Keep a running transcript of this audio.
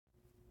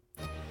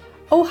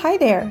Oh, hi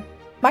there.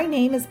 My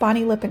name is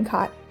Bonnie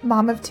Lippincott,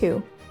 mom of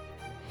two.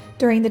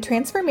 During the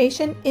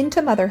transformation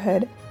into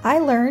motherhood, I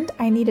learned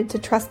I needed to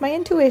trust my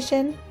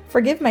intuition,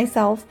 forgive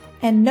myself,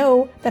 and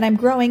know that I'm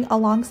growing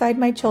alongside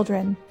my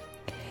children.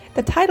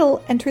 The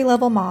title Entry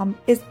Level Mom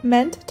is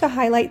meant to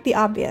highlight the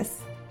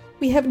obvious.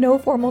 We have no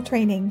formal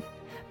training,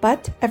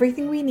 but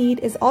everything we need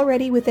is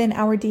already within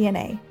our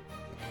DNA.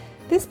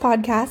 This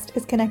podcast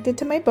is connected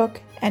to my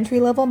book,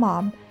 Entry Level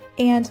Mom,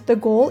 and the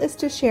goal is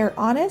to share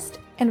honest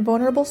and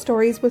vulnerable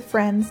stories with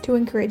friends to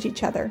encourage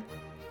each other.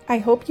 I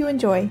hope you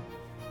enjoy.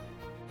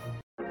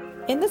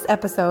 In this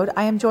episode,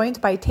 I am joined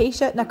by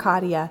Tasha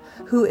Nakadia,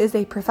 who is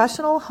a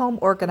professional home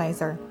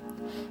organizer.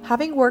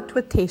 Having worked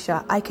with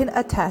Tasha, I can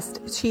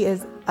attest she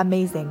is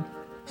amazing.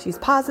 She's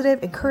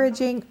positive,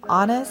 encouraging,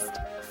 honest,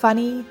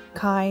 funny,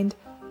 kind,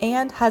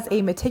 and has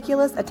a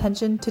meticulous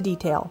attention to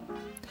detail.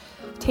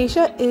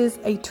 Tasha is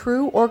a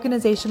true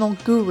organizational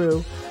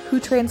guru who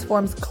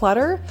transforms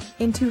clutter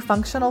into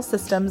functional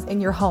systems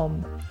in your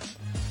home.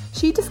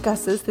 She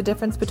discusses the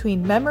difference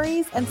between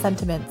memories and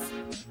sentiments,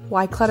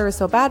 why clutter is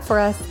so bad for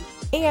us,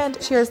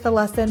 and shares the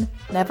lesson,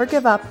 never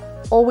give up,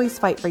 always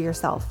fight for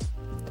yourself.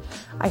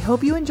 I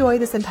hope you enjoy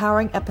this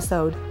empowering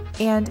episode,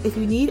 and if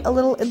you need a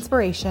little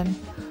inspiration,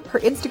 her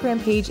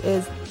Instagram page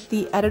is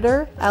The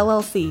Editor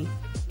LLC,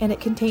 and it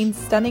contains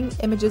stunning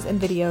images and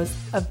videos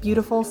of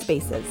beautiful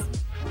spaces.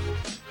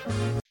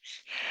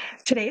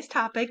 Today's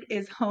topic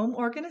is home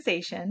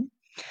organization.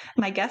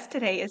 My guest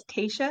today is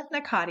Tasha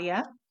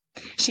Nakadia.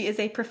 She is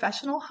a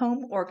professional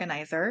home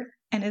organizer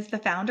and is the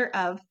founder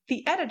of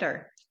The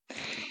Editor.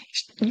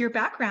 Your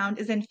background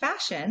is in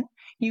fashion.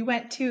 You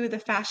went to the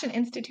Fashion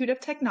Institute of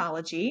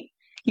Technology.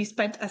 You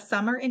spent a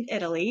summer in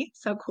Italy.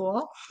 So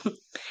cool.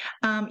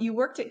 You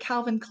worked at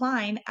Calvin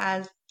Klein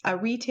as a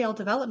retail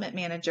development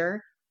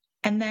manager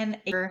and then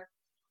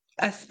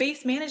a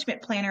space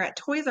management planner at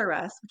Toys R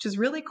Us, which is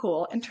really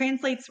cool and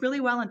translates really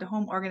well into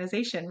home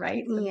organization,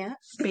 right? Yeah.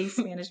 Space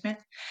management.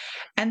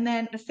 And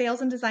then a sales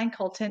and design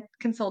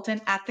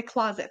consultant at the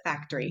Closet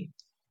Factory.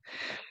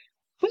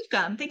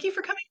 Welcome. Thank you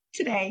for coming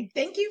today.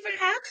 Thank you for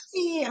having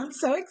me. I'm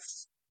so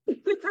excited.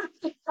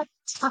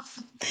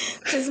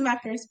 This is my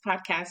first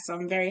podcast, so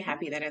I'm very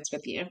happy that it's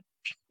with you.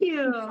 Thank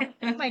you.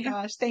 Oh my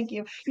gosh, thank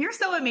you. You're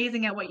so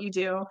amazing at what you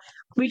do.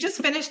 We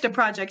just finished a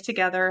project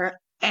together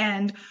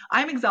and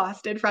I'm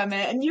exhausted from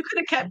it, and you could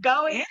have kept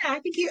going. Yeah,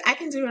 I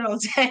can do it all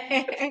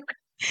day.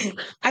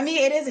 I mean,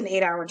 it is an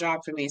 8-hour job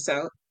for me,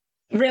 so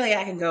really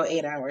I can go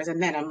 8 hours and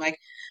then I'm like,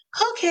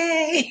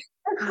 okay.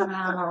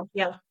 Wow.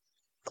 Yeah.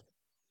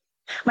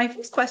 My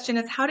first question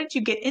is, how did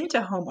you get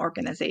into home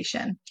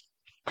organization?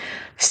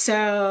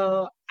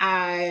 So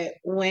I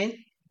went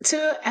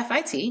to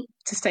FIT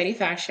to study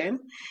fashion,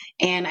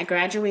 and I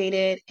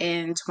graduated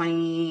in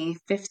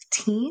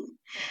 2015.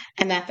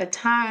 And at the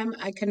time,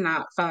 I could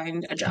not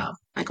find a job,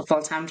 like a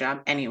full-time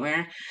job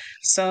anywhere.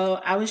 So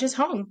I was just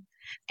home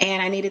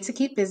and I needed to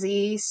keep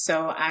busy.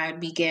 So I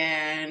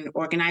began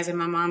organizing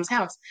my mom's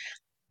house.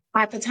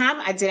 At the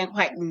time, I didn't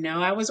quite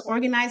know I was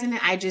organizing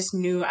it. I just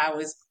knew I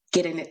was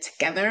getting it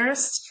together.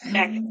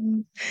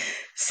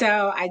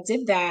 So I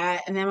did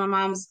that. And then my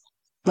mom's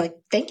like,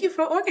 thank you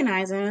for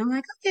organizing. I'm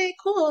like, okay,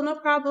 cool, no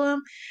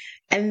problem.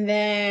 And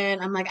then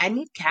I'm like, I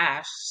need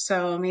cash.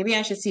 So maybe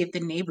I should see if the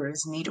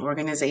neighbors need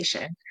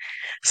organization.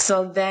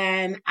 So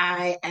then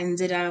I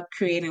ended up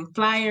creating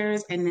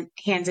flyers and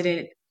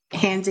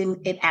handing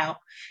it out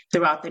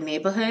throughout the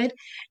neighborhood.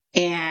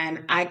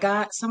 And I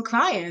got some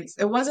clients.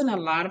 It wasn't a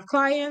lot of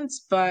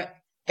clients, but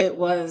it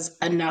was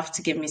enough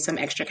to give me some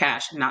extra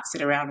cash and not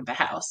sit around in the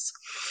house.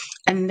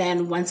 And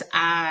then once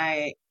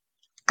I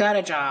got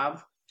a job,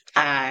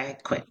 I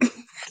quit.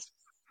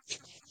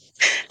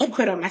 I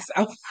quit on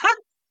myself.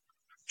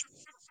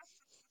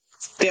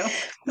 Still.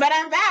 But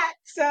I'm back.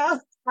 So,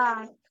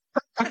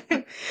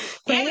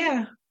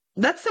 yeah.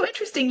 That's so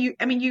interesting.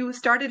 You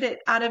started it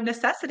out of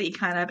necessity,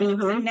 kind of. It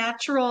was a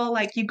natural,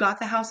 like you got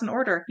the house in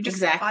order. You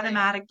just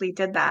automatically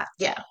did that.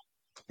 Yeah.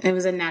 It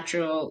was a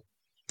natural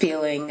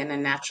feeling and a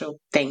natural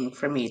thing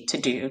for me to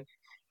do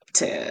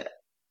to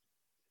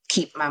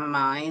keep my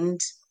mind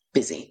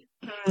busy,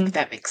 if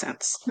that makes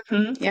sense.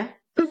 Mm-hmm. Yeah.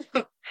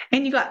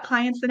 And you got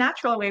clients the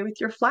natural way with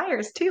your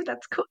flyers too.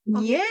 That's cool.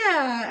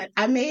 Yeah.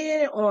 I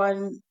made it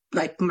on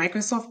like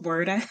Microsoft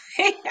Word, I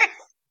think.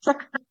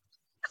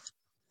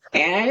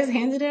 And I just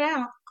handed it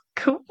out.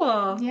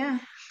 Cool. Yeah.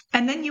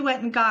 And then you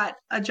went and got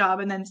a job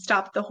and then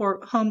stopped the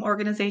home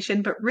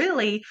organization. But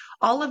really,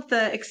 all of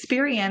the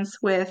experience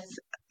with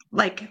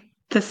like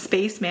the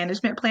space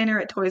management planner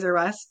at Toys R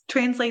Us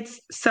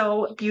translates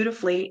so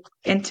beautifully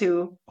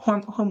into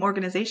home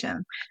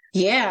organization.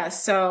 Yeah.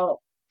 So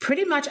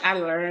pretty much I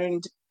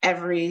learned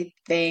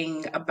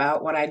everything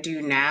about what I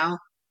do now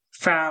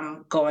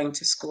from going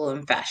to school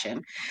in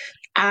fashion.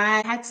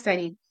 I had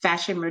studied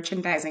fashion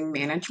merchandising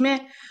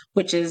management,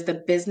 which is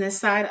the business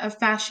side of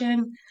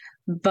fashion,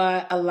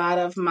 but a lot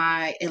of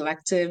my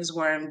electives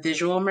were in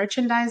visual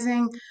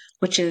merchandising,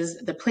 which is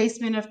the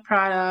placement of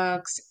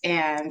products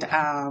and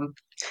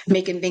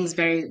making things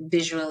very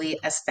visually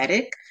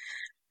aesthetic.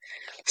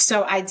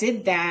 So I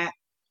did that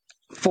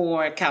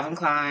for Calvin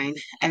Klein,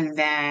 and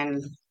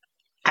then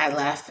I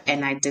left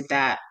and I did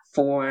that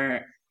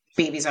for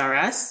Babies R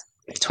Us,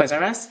 Toys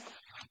R Us,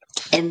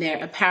 in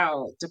their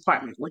apparel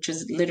department, which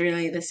is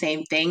literally the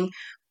same thing,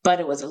 but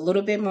it was a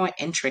little bit more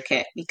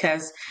intricate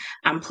because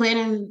I'm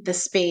planning the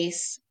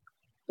space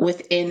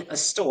within a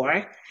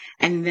store.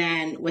 And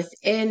then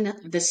within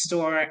the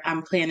store,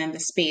 I'm planning the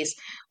space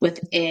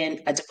within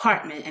a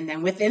department. And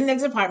then within the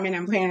department,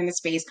 I'm planning the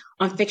space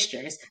on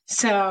fixtures.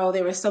 So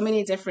there were so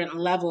many different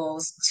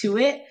levels to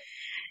it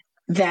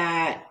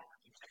that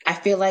I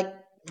feel like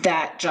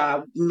that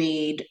job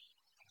made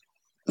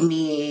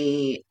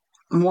me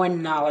more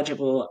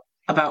knowledgeable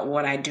about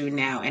what I do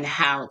now and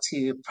how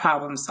to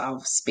problem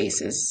solve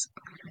spaces.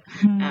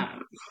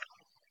 Um,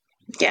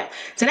 yeah.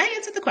 Did I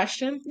answer the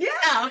question? Yeah.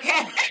 Oh,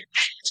 okay.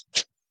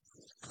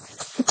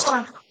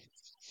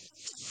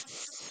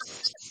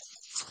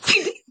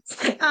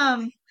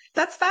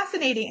 That's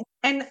fascinating.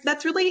 And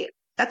that's true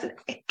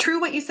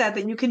what you said,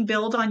 that you can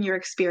build on your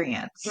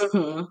experience.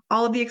 Mhm.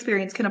 All of the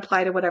experience can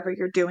apply to whatever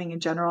you're doing in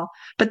general.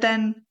 But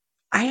then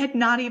I had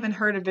not even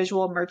heard of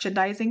visual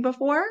merchandising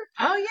before.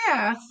 Oh,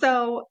 yeah.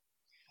 So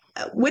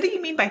what do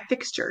you mean by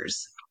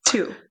fixtures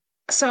too?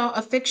 So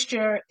a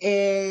fixture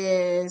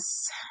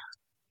is,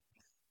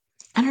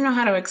 I don't know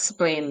how to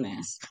explain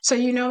this. So,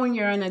 you know, when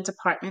you're in a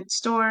department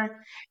store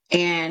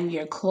and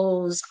your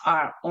clothes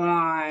are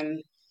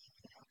on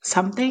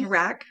something?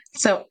 Rack?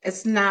 So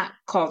it's not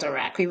called a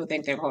rack. People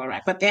think they're called a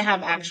rack, but they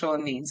have actual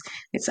names.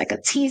 It's like a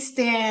tea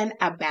stand,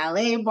 a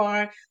ballet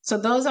bar. So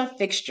those are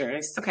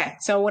fixtures. Okay.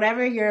 So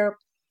whatever your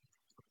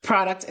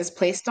product is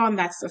placed on,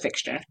 that's the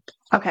fixture.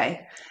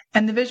 Okay.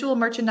 And the visual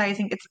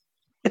merchandising,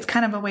 it's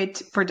kind of a way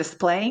for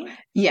displaying?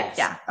 Yes.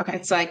 Yeah. Okay.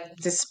 It's like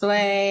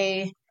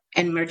display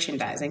and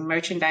merchandising.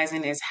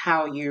 Merchandising is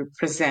how you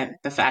present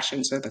the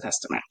fashion to the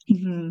customer.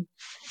 Mm-hmm.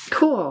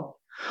 Cool.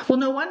 Well,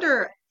 no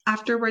wonder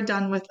after we're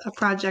done with a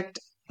project,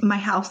 my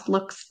house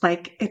looks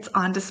like it's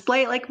on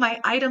display. Like my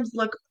items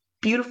look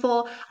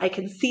beautiful. I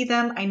can see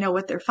them. I know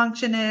what their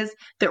function is.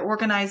 They're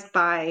organized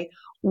by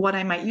what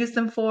I might use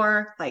them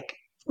for. Like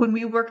when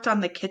we worked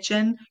on the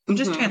kitchen, you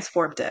just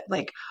transformed it.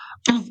 Like,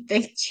 oh,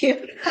 thank you.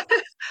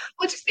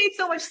 Well, it just made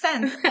so much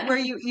sense where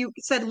you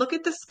said, look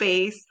at the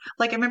space.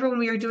 Like I remember when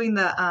we were doing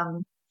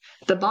the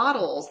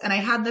bottles and I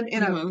had them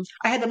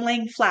I had them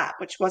laying flat,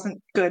 which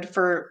wasn't good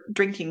for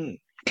drinking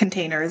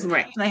containers.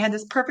 Right. And I had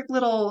this perfect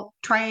little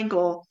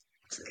triangle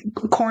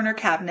corner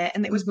cabinet,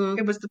 and it was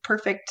the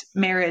perfect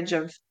marriage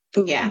of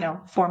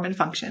form and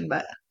function.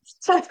 But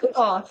that's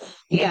cool.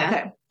 Yeah.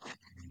 Okay.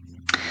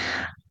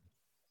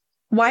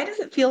 Why does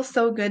it feel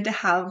so good to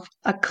have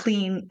a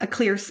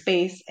clear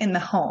space in the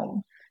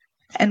home?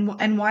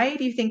 And why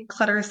do you think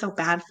clutter is so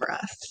bad for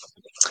us?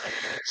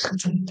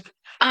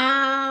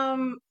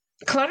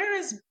 Clutter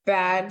is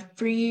bad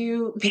for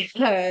you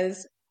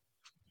because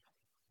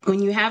when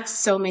you have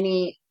so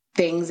many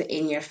things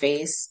in your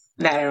face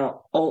that are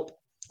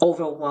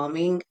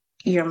overwhelming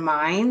your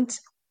mind,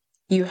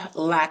 you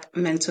lack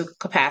mental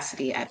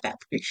capacity at that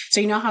point. So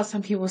you know how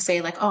some people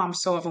say like, oh, I'm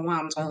so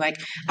overwhelmed, or like,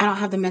 I don't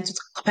have the mental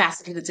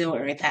capacity to deal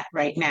with that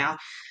right now.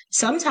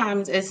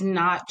 Sometimes it's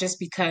not just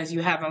because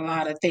you have a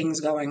lot of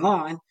things going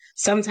on.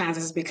 Sometimes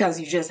it's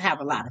because you just have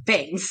a lot of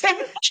things.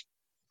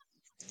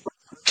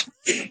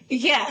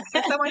 Yeah.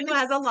 As someone who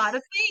has a lot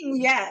of things,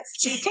 Yes.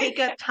 to take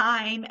up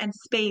time and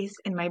space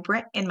in my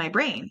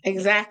brain.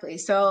 Exactly.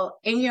 So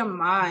in your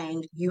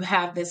mind, you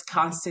have this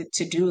constant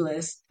to-do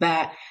list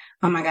that,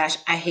 oh my gosh,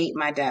 I hate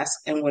my desk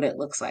and what it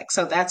looks like.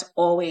 So that's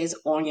always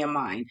on your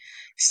mind.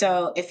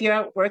 So if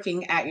you're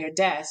working at your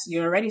desk,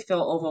 you already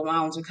feel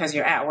overwhelmed because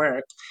you're at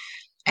work.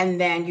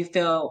 And then you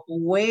feel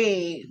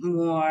way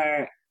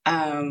more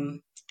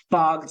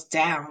bogged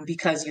down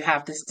because you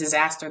have this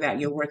disaster that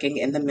you're working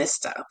in the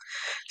midst of.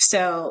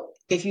 So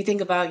if you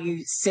think about,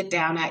 you sit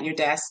down at your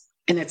desk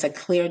and it's a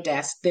clear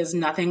desk, there's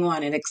nothing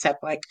on it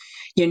except like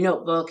your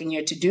notebook and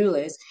your to-do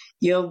list,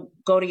 you'll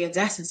go to your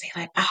desk and say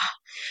like,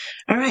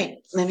 all right,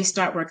 let me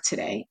start work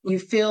today. You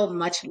feel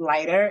much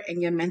lighter and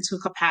your mental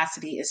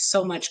capacity is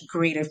so much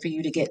greater for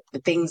you to get the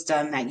things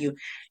done that you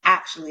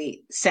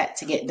actually set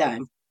to get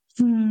done.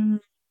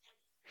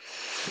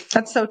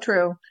 That's so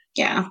true.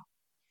 Yeah.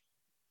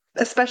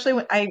 Especially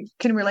when I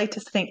can relate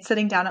to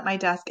sitting down at my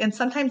desk. And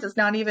sometimes it's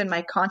not even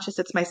my conscious,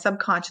 it's my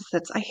subconscious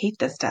that's, I hate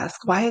this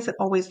desk. Why is it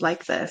always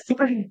like this?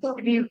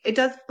 It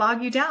does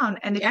bog you down.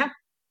 And if you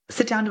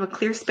sit down to a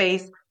clear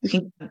space, you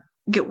can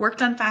get work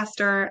done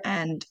faster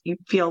and you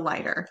feel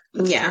lighter.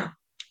 Yeah.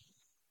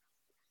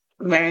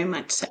 Very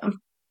much so.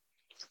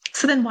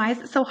 So then why is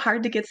it so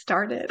hard to get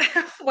started?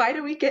 Why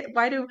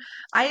do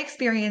I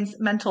experience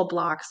mental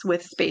blocks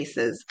with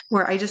spaces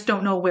where I just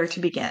don't know where to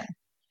begin?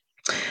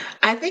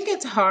 I think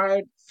it's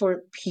hard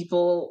for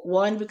people,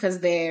 one, because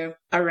they've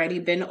already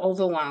been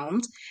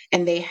overwhelmed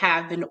and they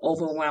have been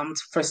overwhelmed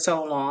for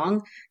so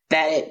long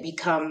that it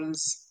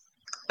becomes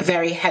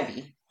very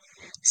heavy.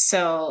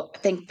 So I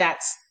think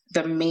that's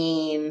the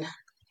main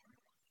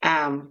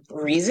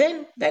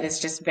reason that it's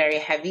just very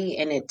heavy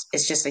and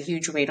it's just a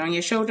huge weight on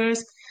your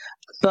shoulders.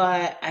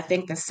 But I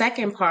think the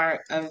second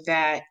part of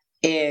that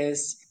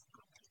is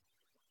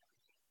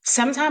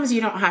sometimes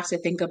you don't have to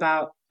think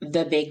about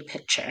the big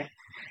picture.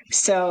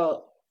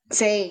 So,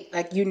 say,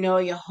 like,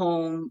 your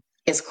home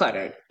is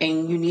cluttered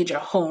and you need your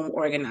home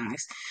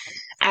organized.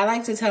 I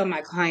like to tell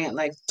my client,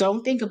 like,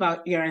 don't think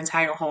about your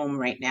entire home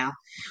right now.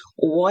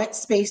 What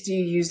space do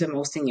you use the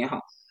most in your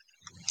home?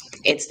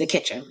 It's the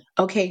kitchen.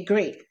 Okay,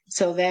 great.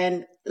 So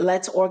then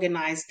let's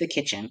organize the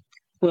kitchen.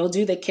 We'll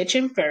do the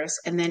kitchen first,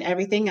 and then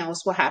everything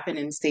else will happen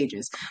in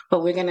stages.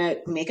 But we're going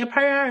to make a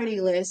priority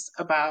list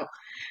about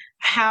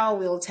how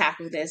we'll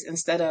tackle this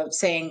instead of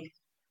saying,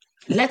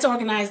 let's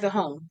organize the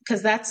home,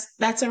 because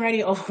that's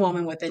already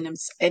overwhelming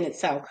in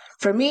itself.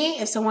 For me,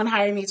 if someone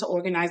hired me to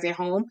organize their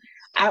home,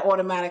 I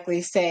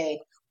automatically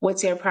say,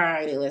 what's your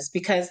priority list?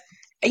 Because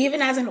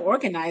even as an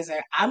organizer,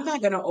 I'm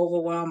not going to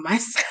overwhelm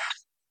myself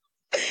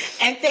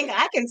and think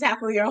I can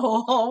tackle your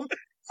whole home.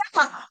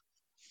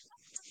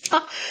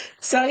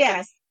 So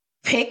yes,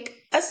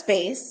 pick a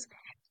space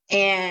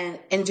and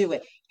do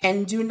it.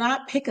 And do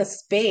not pick a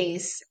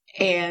space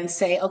and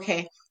say,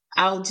 okay,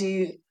 I'll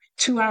do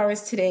 2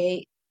 hours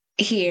today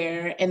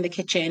here in the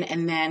kitchen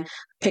and then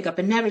pick up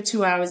another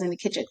 2 hours in the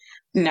kitchen.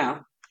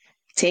 No.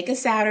 Take a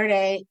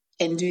Saturday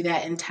and do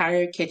that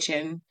entire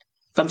kitchen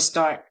from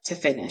start to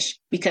finish,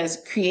 because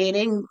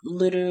creating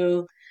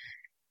little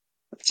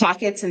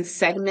pockets and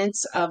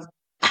segments of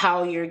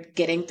how you're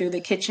getting through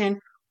the kitchen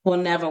will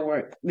never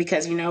work,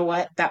 because you know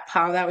what? That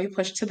pile that we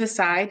push to the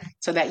side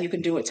so that you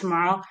can do it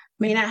tomorrow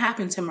may not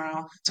happen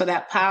tomorrow. So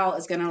that pile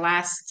is going to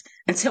last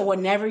until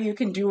whenever you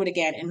can do it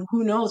again. And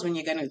who knows when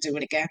you're going to do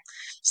it again.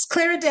 Just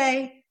clear a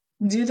day,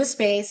 do the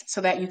space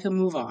so that you can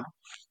move on.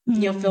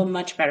 You'll feel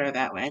much better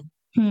that way.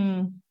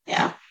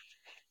 Yeah.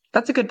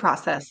 That's a good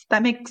process.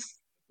 That makes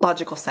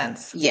logical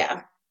sense.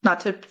 Yeah.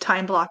 Not to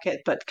time block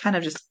it, but kind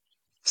of just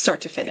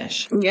start to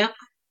finish. Yeah.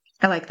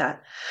 I like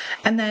that.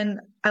 And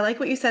then I like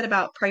what you said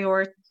about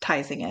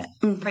prioritizing it,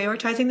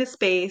 prioritizing the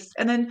space,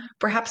 and then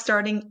perhaps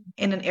starting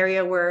in an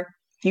area where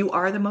you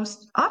are the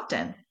most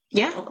often.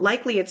 Yeah.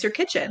 Likely it's your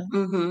kitchen.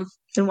 Mm-hmm.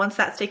 And once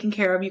that's taken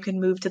care of, you can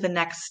move to the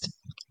next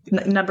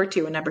number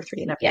 2 and number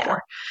 3 and number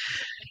 4.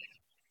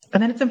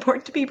 And then it's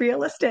important to be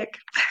realistic.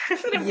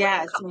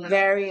 Yes,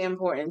 very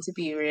important to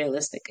be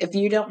realistic. If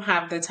you don't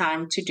have the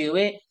time to do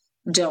it,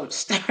 don't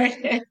start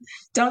it.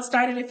 Don't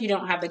start it if you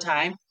don't have the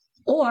time.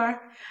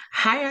 Or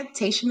hire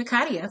Tasha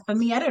Nakadia from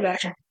The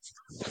Editor.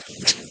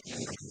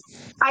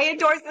 I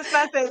endorse this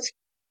message.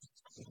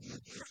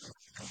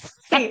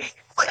 Hey,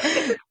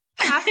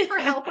 ask for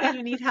help when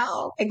you need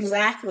help.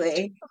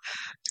 Exactly.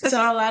 So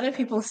a lot of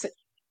people,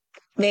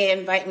 they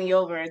invite me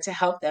over to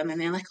help them and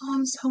they're like, oh,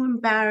 I'm so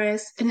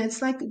embarrassed. And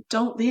it's like,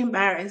 don't be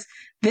embarrassed.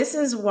 This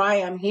is why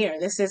I'm here.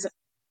 This is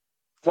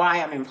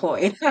why I'm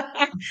employed.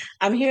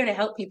 I'm here to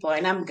help people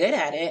and I'm good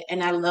at it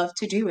and I love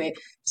to do it.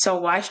 So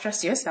why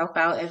stress yourself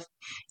out if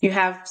you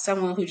have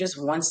someone who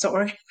just wants to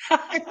organize?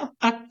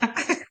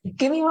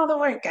 Give me all the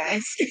work,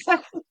 guys.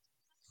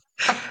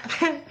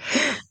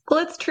 Well,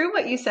 it's true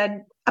what you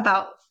said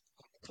about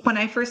when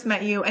I first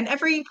met you, and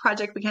every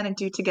project we kind of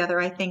do together,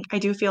 I think I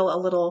do feel a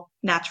little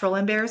natural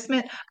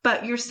embarrassment,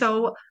 but you're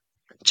so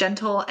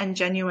gentle and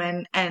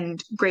genuine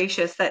and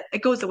gracious that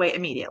it goes away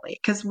immediately,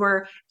 because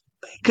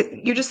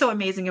you're just so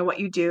amazing at what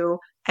you do,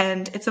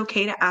 and it's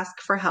okay to ask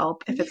for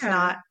help if it's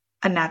not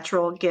a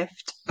natural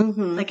gift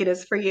like it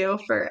is for you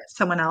for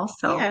someone else.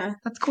 So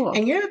that's cool.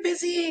 And you're a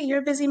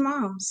busy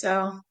mom,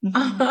 so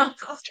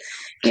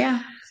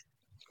yeah,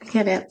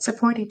 get it.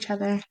 Support each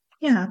other.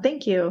 Yeah,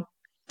 thank you.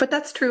 But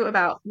that's true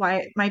about why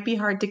it might be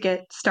hard to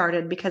get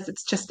started, because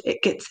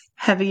it gets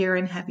heavier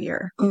and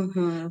heavier.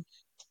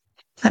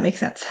 That makes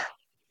sense.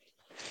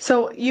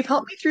 So you've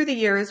helped me through the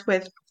years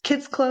with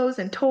kids' clothes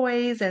and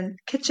toys and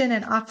kitchen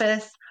and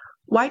office.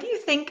 Why do you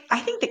think? I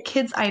think that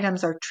kids'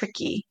 items are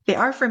tricky. They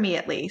are for me,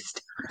 at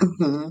least.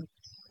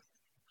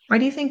 Why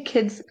do you think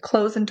kids'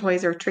 clothes and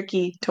toys are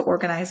tricky to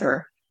organize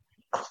or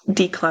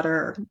declutter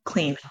or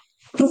clean?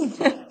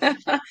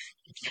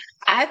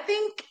 I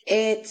think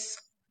it's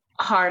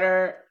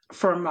harder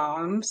for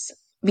moms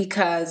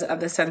because of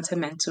the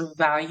sentimental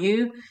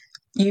value.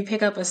 You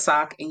pick up a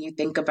sock and you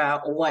think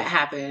about what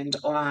happened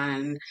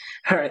on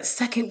her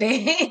second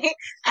day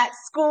at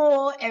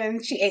school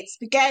and she ate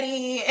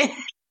spaghetti.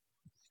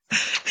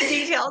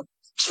 Details.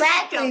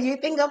 Exactly. You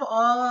think of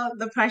all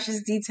the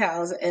precious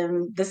details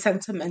and the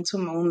sentimental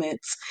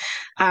moments.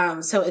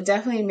 So it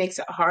definitely makes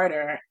it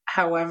harder.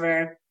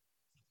 However,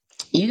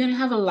 you're going to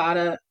have a lot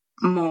of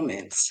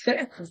moments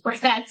where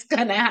that's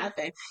going to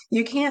happen.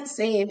 You can't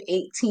save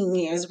 18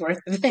 years worth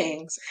of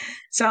things.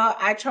 So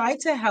I try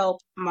to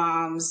help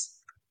moms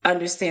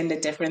understand the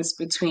difference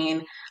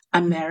between a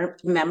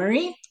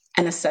memory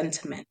and a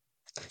sentiment.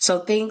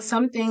 So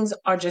some things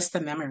are just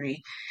a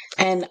memory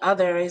and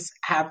others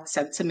have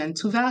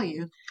sentimental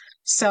value.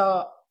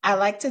 So I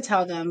like to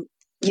tell them,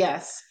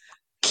 yes,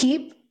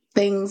 keep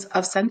things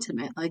of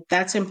sentiment. Like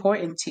that's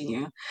important to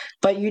you,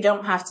 but you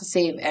don't have to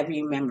save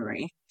every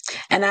memory.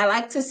 And I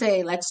like to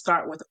say, let's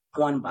start with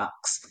one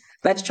box.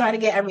 Let's try to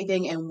get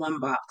everything in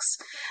one box.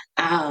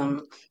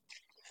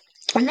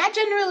 And that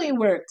generally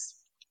works.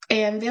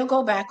 And they'll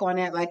go back on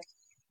it like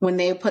when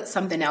they put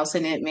something else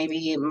in it,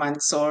 maybe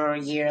months or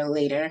a year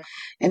later,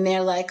 and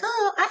they're like,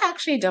 oh, I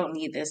actually don't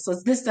need this. So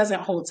this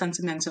doesn't hold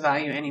sentimental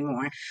value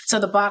anymore. So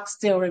the box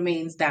still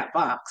remains that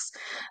box.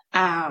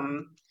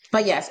 Um,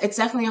 but yes, it's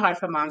definitely hard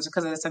for moms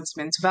because of the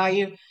sentimental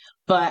value.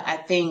 But I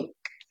think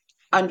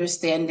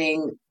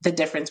understanding the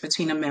difference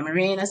between a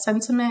memory and a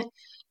sentiment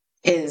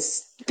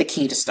is the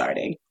key to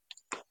starting.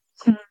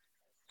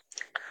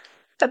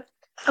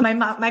 My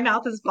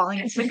mouth is falling.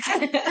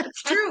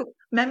 It's true.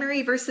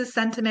 Memory versus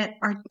sentiment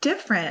are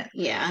different.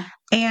 Yeah.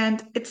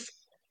 And it's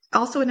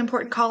also an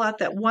important call out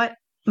that what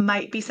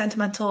might be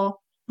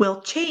sentimental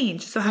will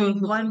change. So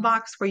having one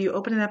box where you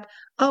open it up,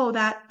 oh,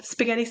 that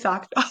spaghetti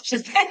sock,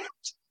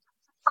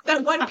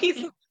 that one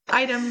piece of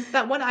item,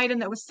 that one item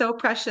that was so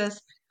precious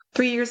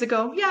 3 years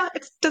ago, yeah,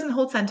 it doesn't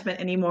hold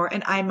sentiment anymore,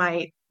 and I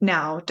might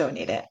now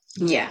donate it.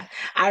 Yeah.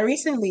 I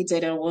recently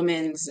did a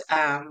woman's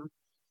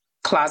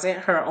closet,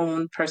 her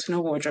own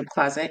personal wardrobe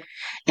closet,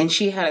 and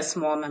she had a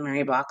small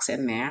memory box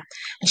in there.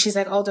 And she's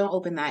like, oh, don't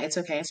open that. It's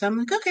okay. So I'm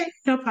like, okay,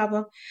 no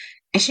problem.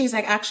 And she's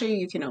like, actually,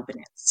 you can open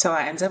it. So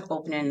I ended up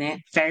opening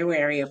it, very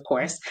wary, of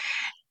course.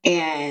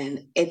 And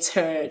it's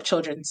her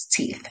children's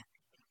teeth.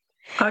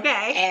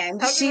 Okay.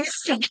 And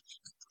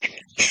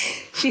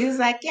she's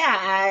like,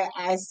 yeah,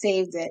 I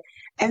saved it.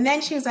 And then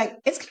she was like,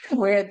 it's kind of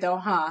weird though,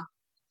 huh?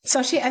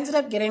 So she ended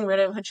up getting rid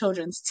of her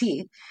children's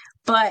teeth,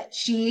 but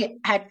she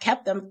had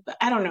kept them.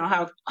 I don't know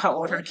how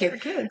old her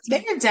kids.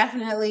 They were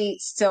definitely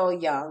still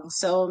young,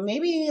 so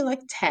maybe like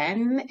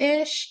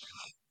 10-ish.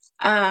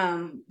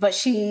 But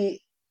she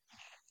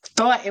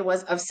thought it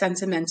was of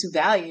sentimental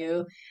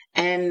value,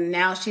 and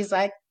now she's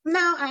like,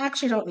 no, I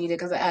actually don't need it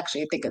because I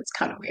actually think it's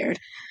kind of weird.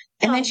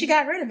 And then she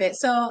got rid of it.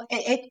 So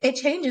it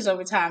changes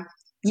over time.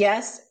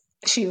 Yes,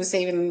 she was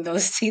saving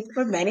those teeth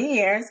for many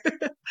years,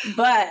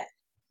 but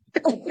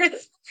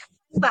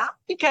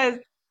because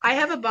I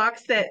have a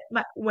box that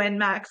when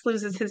Max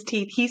loses his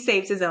teeth, he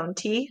saves his own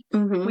teeth.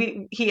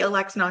 He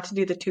elects not to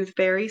do the tooth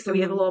fairy, so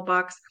he has a little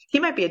box. He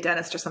might be a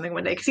dentist or something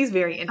one day because he's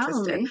very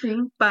interested.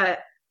 But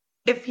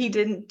if he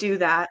didn't do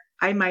that,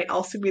 I might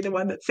also be the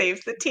one that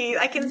saves the teeth.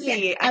 I can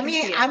see.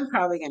 I'm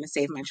probably going to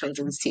save my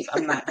children's teeth.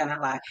 I'm not going to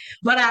lie.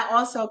 But I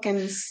also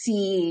can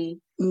see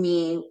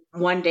me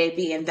one day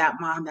being that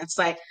mom that's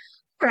like,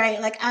 right,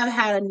 like I've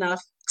had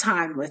enough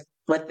time with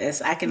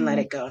this. I can let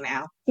it go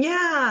now.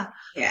 Yeah.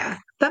 Yeah.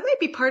 That might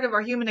be part of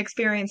our human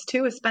experience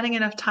too, is spending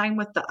enough time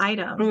with the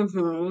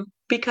item.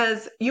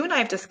 Because you and I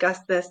have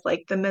discussed this,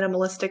 like the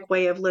minimalistic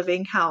way of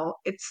living, how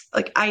it's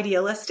like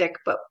idealistic,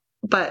 but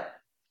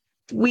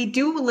we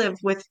do live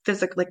with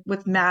physical, like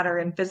with matter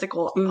and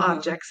physical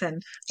objects.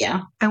 And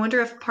yeah, I wonder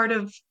if part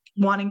of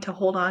wanting to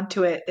hold on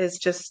to it is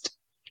just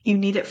you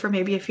need it for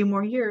maybe a few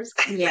more years.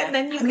 Yeah. And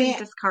then you can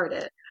discard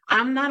it.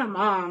 I'm not a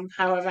mom.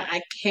 However,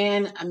 I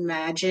can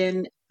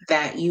imagine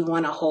that you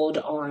want to hold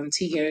on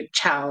to your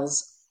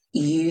child's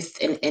youth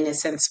and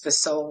innocence for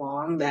so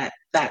long that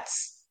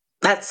that's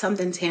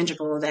something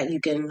tangible that you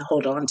can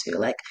hold on to.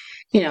 Like,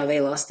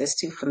 they lost this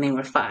tooth when they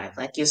were 5.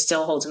 Like, you're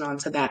still holding on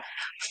to that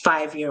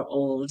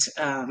 5-year-old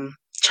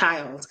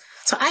child.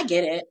 So I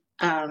get it.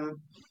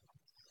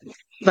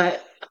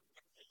 But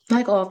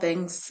like all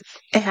things,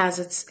 it has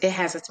its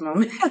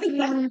moment.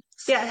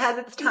 Yeah, it has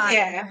its time.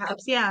 Yeah.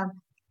 Perhaps. Yeah.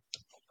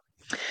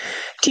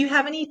 Do you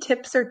have any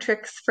tips or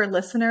tricks for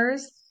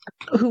listeners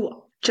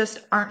who just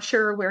aren't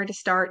sure where to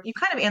start? You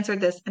kind of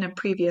answered this in a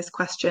previous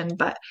question,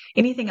 but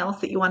anything else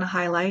that you want to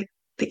highlight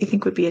that you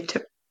think would be a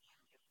tip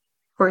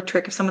or a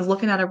trick if someone's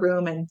looking at a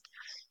room and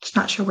just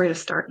not sure where to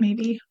start,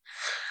 maybe?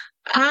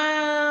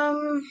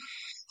 Do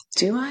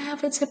I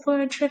have a tip or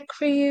a trick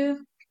for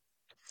you?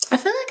 I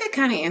feel like I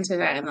kind of answered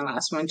that in the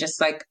last one, just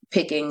like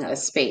picking a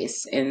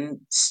space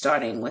and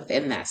starting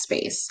within that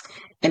space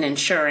and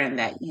ensuring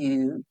that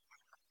you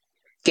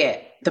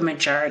get the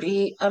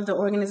majority of the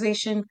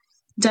organization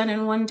done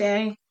in one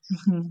day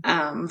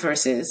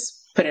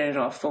versus putting it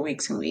off for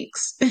weeks and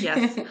weeks.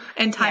 Yes.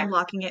 And time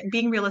blocking it and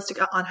being realistic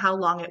on how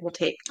long it will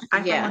take.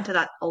 I fall into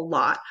that a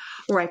lot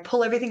where I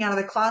pull everything out of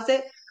the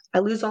closet. I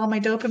lose all my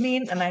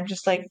dopamine and I'm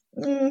just like,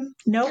 nope,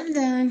 I'm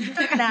done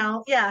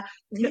now. Yeah.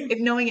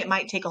 Knowing it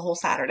might take a whole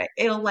Saturday.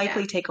 It'll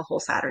likely take a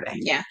whole Saturday.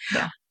 Yeah.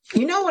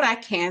 You know what I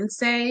can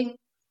say?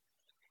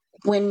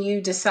 When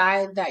you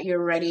decide that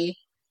you're ready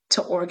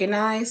to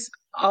organize,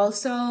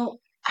 also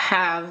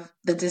have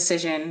the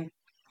decision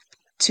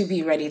to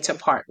be ready to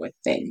part with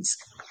things.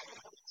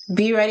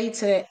 Be ready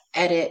to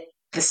edit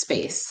the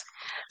space,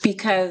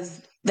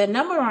 because the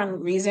number one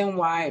reason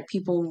why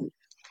people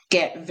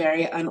get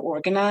very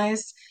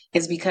unorganized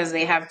is because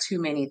they have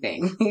too many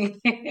things.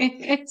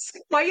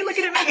 Why are you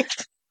looking at me?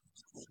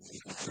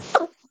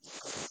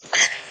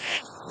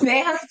 They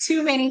have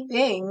too many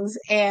things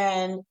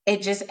and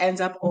it just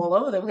ends up all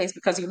over the place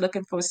because you're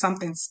looking for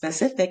something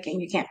specific and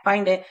you can't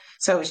find it.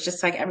 So it's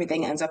just like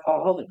everything ends up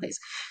all over the place.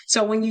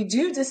 So when you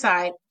do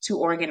decide to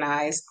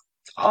organize,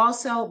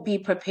 also be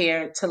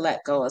prepared to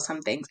let go of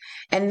some things.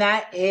 And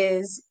that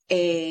is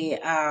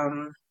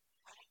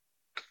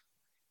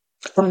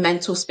a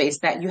mental space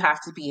that you have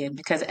to be in,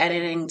 because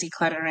editing,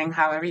 decluttering,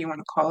 however you want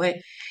to call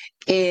it,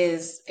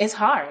 is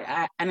hard.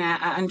 I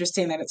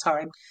understand that it's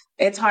hard.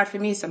 It's hard for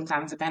me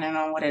sometimes, depending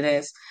on what it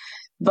is.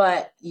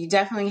 But you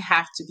definitely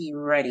have to be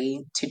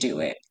ready to do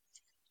it.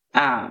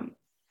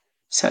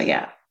 So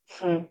yeah.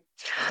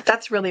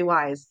 That's really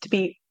wise, to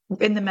be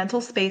in the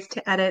mental space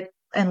to edit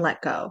and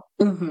let go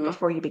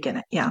before you begin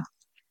it. Yeah.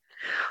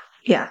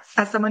 Yeah.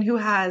 As someone who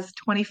has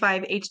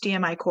 25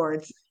 HDMI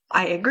cords,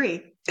 I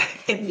agree.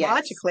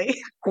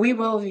 Logically. We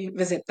will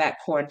revisit that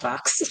cord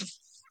box.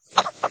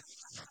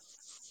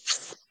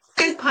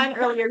 Good pun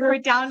earlier. We were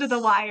down to the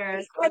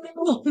wires.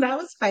 That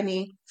was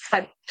funny.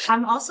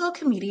 I'm also a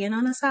comedian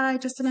on the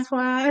side, just an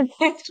FYI.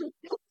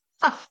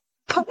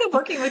 Part of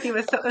working with you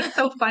is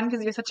so fun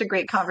because you're such a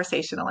great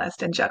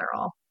conversationalist in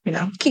general.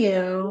 Thank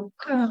you.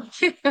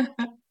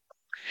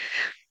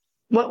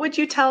 What would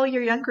you tell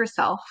your younger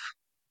self?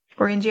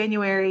 Or in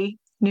January,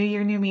 new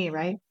year, new me,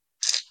 right?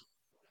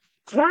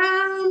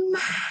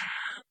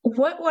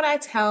 What would I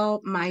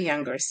tell my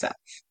younger self?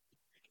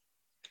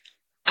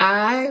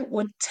 I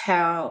would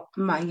tell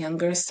my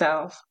younger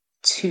self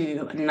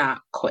to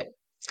not quit.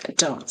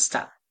 Don't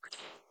stop.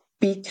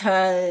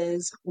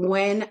 Because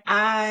when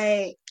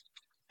I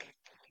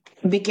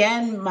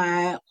began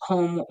my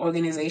home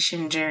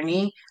organization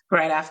journey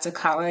right after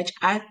college,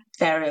 I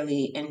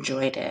thoroughly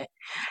enjoyed it.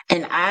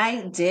 And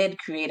I did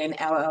create an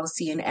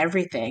LLC and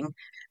everything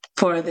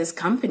for this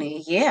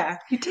company. Yeah.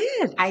 You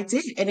did? I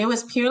did. And it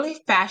was purely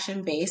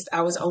fashion based.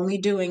 I was only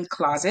doing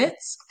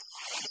closets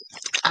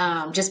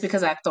just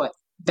because I thought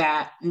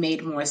that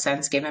made more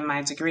sense given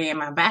my degree and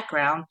my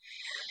background.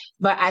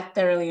 But I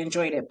thoroughly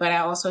enjoyed it. But I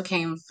also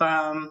came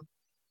from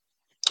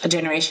a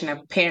generation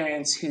of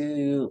parents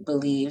who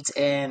believed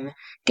in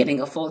getting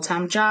a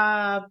full-time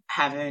job,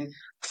 having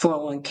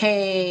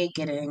 401k,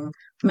 getting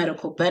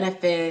medical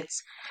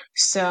benefits.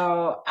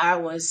 So I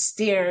was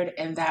steered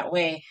in that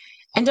way.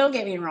 And don't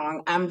get me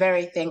wrong, I'm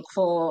very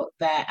thankful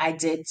that I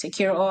did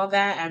secure all of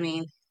that. I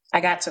mean, I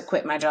got to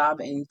quit my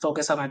job and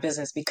focus on my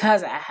business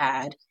because I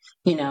had,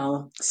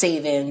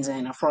 savings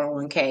and a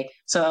 401k.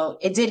 So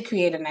it did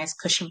create a nice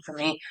cushion for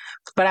me.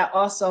 But I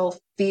also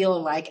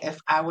feel like if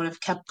I would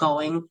have kept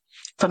going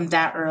from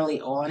that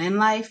early on in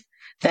life,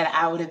 that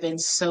I would have been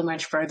so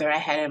much further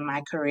ahead in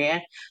my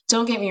career.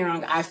 Don't get me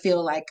wrong, I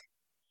feel like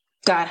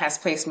God has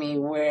placed me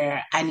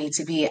where I need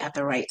to be at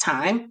the right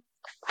time.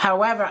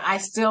 However, I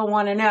still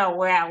want to know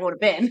where I would have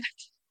been.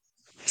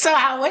 So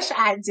I wish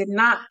I did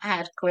not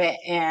have quit.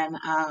 And,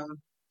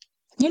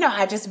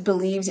 I just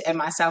believed in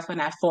myself and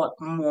I fought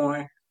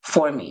more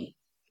for me.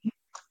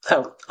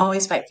 So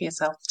always fight for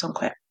yourself. Don't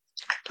quit.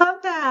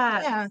 Love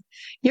that. Yeah.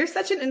 You're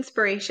such an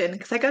inspiration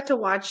because I got to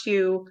watch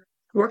you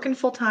working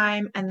full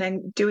time and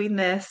then doing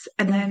this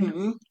and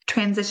then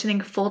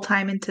transitioning full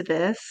time into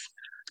this.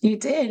 You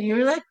did. You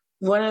were like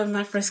one of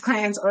my first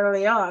clients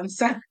early on.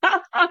 So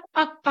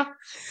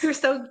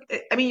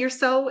you're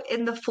so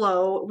in the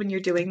flow when you're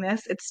doing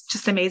this. It's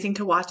just amazing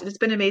to watch. It's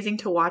been amazing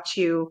to watch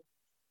you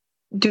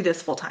do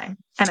this full time.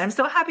 And I'm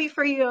so happy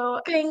for you.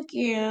 Thank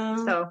you.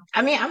 So,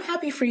 I'm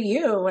happy for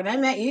you. When I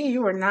met you,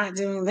 you were not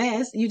doing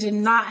this. You did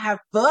not have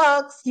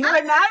books. You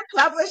were not a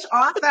published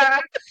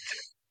author.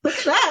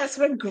 Look at us.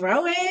 We're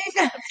growing.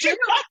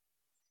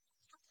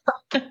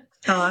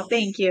 Oh,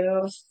 thank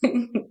you.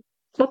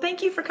 Well,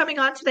 thank you for coming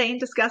on today and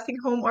discussing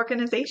home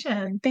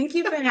organization. Thank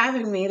you for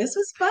having me. This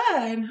was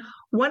fun.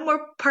 One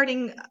more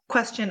parting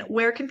question.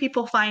 Where can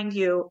people find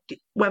you?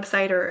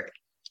 Website or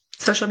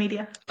social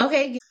media?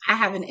 Okay. I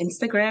have an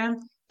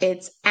Instagram.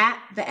 It's at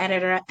The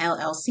Editor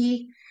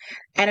LLC.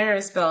 Editor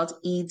is spelled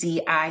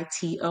Editor.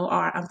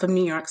 I'm from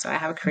New York, so I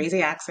have a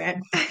crazy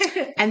accent.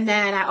 And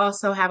then I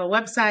also have a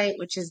website,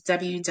 which is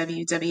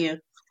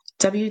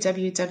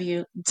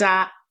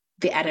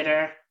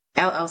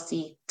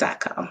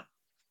www.theeditorllc.com.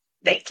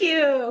 Thank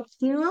you.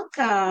 You're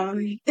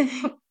welcome.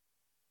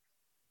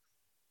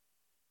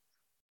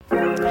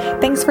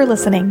 Thanks for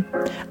listening.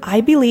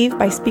 I believe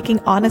by speaking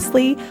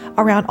honestly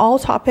around all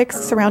topics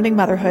surrounding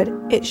motherhood,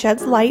 it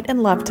sheds light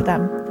and love to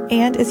them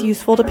and is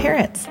useful to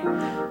parents.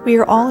 We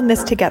are all in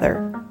this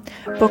together.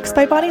 Books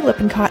by Bonnie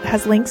Lippincott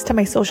has links to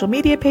my social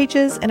media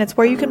pages, and it's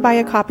where you can buy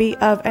a copy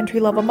of Entry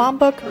Level Mom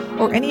Book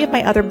or any of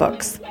my other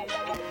books.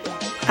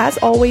 As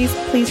always,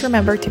 please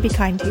remember to be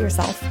kind to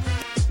yourself.